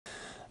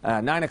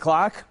9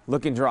 o'clock,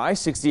 looking dry,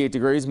 68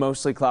 degrees,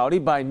 mostly cloudy.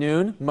 By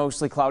noon,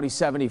 mostly cloudy,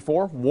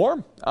 74.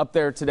 Warm up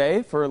there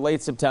today for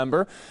late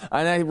September.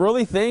 And I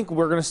really think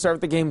we're going to start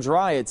the game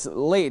dry. It's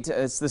late.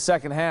 It's the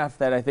second half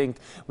that I think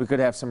we could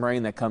have some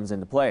rain that comes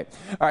into play.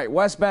 All right,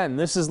 West Bend.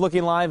 This is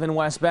looking live in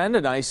West Bend.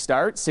 A nice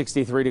start,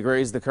 63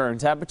 degrees the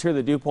current temperature.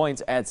 The dew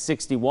point's at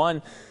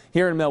 61.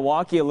 Here in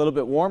Milwaukee, a little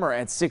bit warmer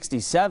at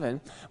 67.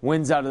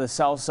 Winds out of the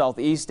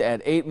south-southeast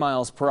at 8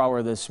 miles per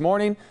hour this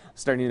morning,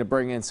 starting to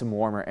bring in some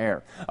warmer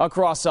air.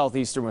 Across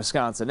southeastern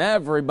Wisconsin,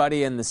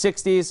 everybody in the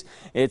 60s.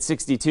 It's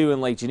 62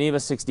 in Lake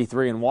Geneva,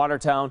 63 in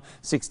Watertown,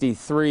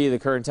 63 the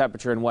current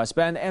temperature in West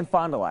Bend, and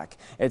Fond du Lac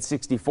at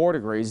 64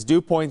 degrees.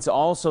 Dew points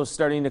also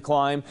starting to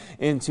climb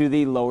into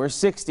the lower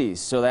 60s,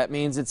 so that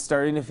means it's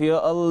starting to feel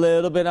a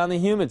little bit on the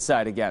humid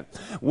side again.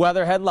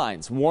 Weather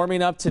headlines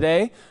warming up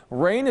today.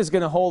 Rain is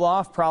going to hold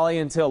off probably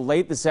until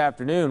late this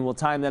afternoon. We'll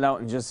time that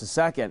out in just a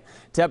second.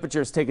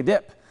 Temperatures take a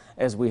dip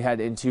as we head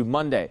into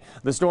Monday.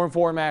 The Storm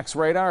 4 Max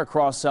radar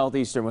across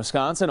southeastern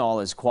Wisconsin, all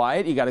is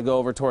quiet. You got to go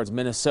over towards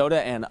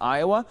Minnesota and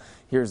Iowa.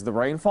 Here's the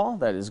rainfall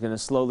that is going to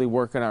slowly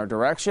work in our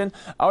direction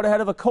out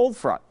ahead of a cold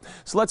front.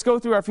 So let's go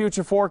through our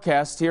future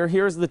forecast here.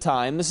 Here's the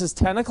time. This is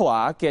 10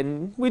 o'clock,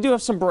 and we do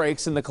have some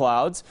breaks in the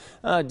clouds.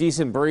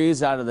 Decent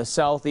breeze out of the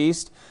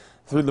southeast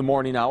through the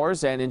morning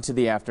hours and into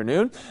the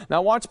afternoon.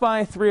 Now watch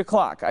by 3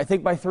 o'clock. I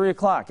think by 3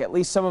 o'clock, at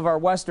least some of our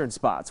western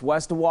spots,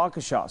 west of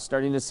Waukesha,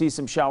 starting to see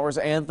some showers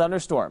and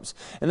thunderstorms.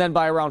 And then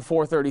by around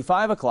 4:30,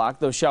 5 o'clock,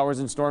 those showers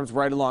and storms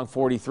right along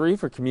 43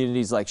 for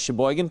communities like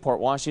Sheboygan, Port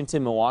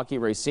Washington, Milwaukee,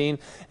 Racine,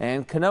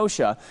 and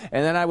Kenosha.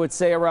 And then I would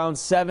say around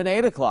 7,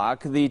 8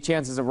 o'clock, the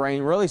chances of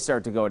rain really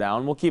start to go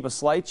down. We'll keep a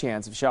slight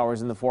chance of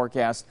showers in the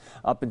forecast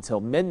up until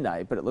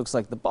midnight, but it looks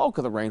like the bulk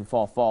of the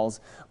rainfall falls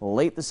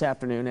late this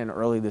afternoon and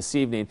early this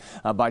evening.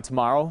 By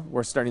tomorrow,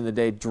 we're starting the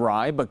day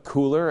dry but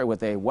cooler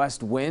with a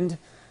west wind.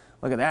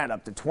 Look at that,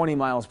 up to 20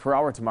 miles per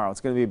hour tomorrow. It's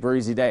going to be a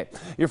breezy day.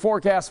 Your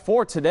forecast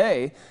for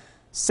today,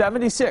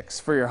 76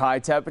 for your high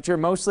temperature,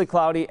 mostly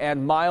cloudy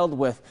and mild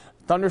with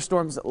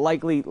thunderstorms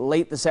likely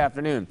late this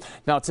afternoon.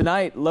 Now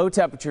tonight, low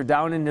temperature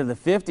down into the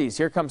 50s.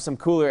 Here comes some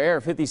cooler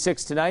air.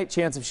 56 tonight,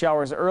 chance of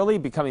showers early,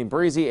 becoming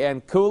breezy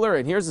and cooler.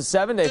 And here's the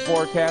 7-day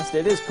forecast.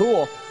 It is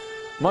cool.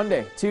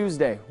 Monday,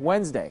 Tuesday,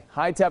 Wednesday,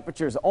 high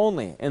temperatures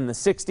only in the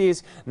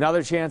 60s.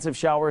 Another chance of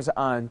showers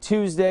on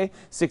Tuesday,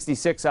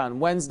 66 on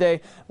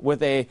Wednesday,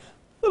 with a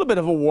little bit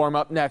of a warm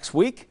up next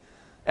week.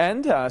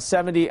 And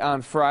 70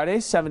 on Friday,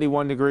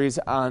 71 degrees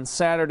on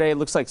Saturday.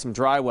 Looks like some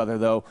dry weather,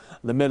 though,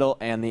 the middle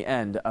and the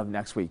end of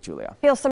next week, Julia.